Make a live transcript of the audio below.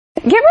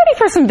Get ready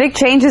for some big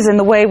changes in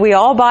the way we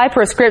all buy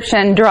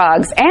prescription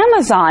drugs.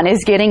 Amazon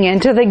is getting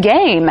into the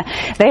game.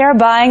 They are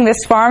buying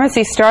this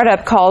pharmacy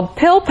startup called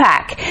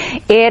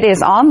PillPack. It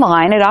is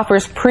online. It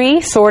offers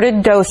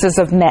pre-sorted doses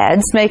of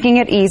meds, making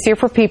it easier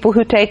for people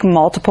who take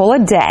multiple a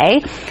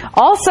day.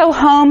 Also,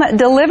 home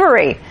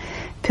delivery.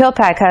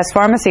 PillPack has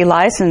pharmacy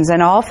license in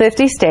all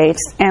 50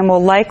 states and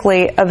will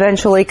likely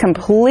eventually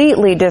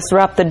completely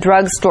disrupt the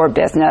drugstore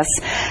business.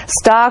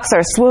 Stocks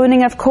are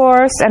swooning, of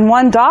course, and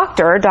one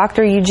doctor,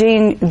 Dr.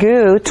 Eugene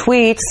Gu,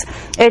 tweets,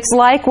 "It's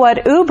like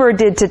what Uber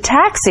did to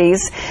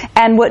taxis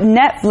and what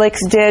Netflix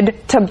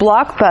did to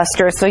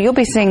Blockbuster." So you'll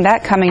be seeing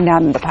that coming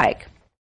down the pike.